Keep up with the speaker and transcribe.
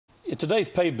Today's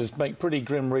papers make pretty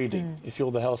grim reading if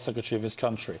you're the health secretary of this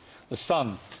country. The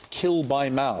Sun, killed by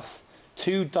mouth.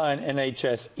 2 die in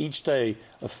NHS each day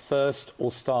of thirst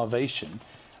or starvation.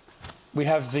 We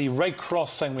have the Red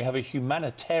Cross saying we have a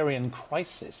humanitarian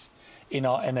crisis in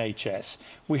our NHS.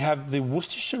 We have the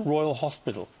Worcestershire Royal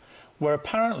Hospital, where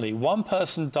apparently one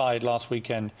person died last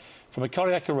weekend from a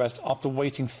cardiac arrest after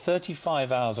waiting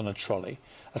 35 hours on a trolley.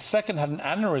 A second had an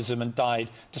aneurysm and died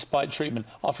despite treatment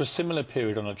after a similar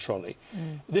period on a trolley.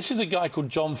 This is a guy called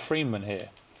John Freeman here.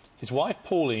 His wife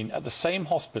Pauline, at the same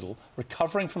hospital,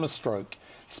 recovering from a stroke,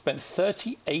 spent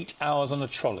 38 hours on a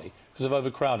trolley because of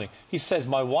overcrowding. He says,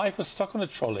 my wife was stuck on a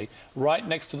trolley right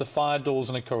next to the fire doors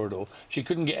in a corridor. She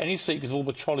couldn't get any sleep because of all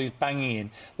the trolleys banging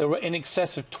in. There were in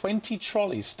excess of 20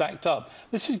 trolleys stacked up.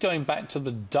 This is going back to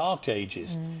the dark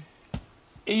ages.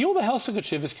 You're the health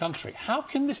secretary of this country. How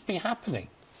can this be happening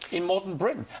in modern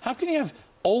Britain? How can you have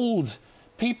old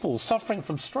people suffering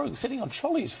from stroke sitting on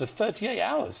trolleys for 38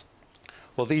 hours?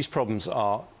 Well, these problems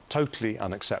are totally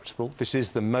unacceptable. This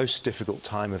is the most difficult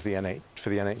time of for the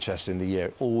NHS in the year.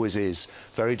 It always is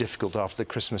very difficult after the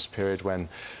Christmas period when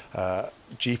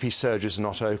GP surgeries are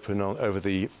not open over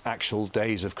the actual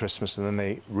days of Christmas, and then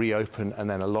they reopen, and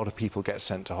then a lot of people get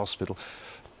sent to hospital.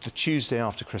 The Tuesday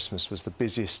after Christmas was the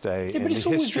busiest day in the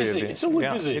history of it. It's always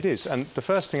busy. It is. And the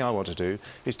first thing I want to do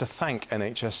is to thank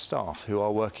NHS staff who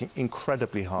are working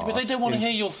incredibly hard. But they don't want to hear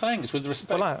your thanks, with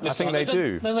respect. Well, I think they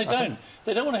do. No, they don't.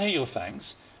 They don't want to hear your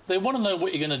thanks. They want to know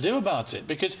what you're going to do about it,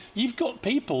 because you've got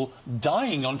people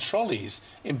dying on trolleys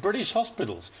in British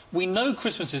hospitals. We know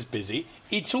Christmas is busy.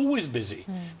 It's always busy.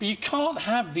 But you can't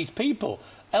have these people,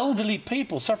 elderly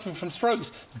people suffering from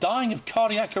strokes, dying of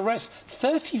cardiac arrest.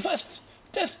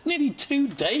 That's nearly 2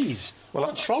 days on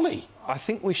a trolley. I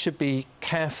think we should be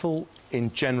careful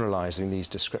in generalising these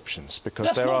descriptions, because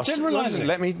That's there not are... generalising.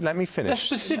 Let me finish. There's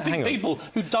specific people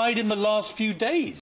who died in the last few days.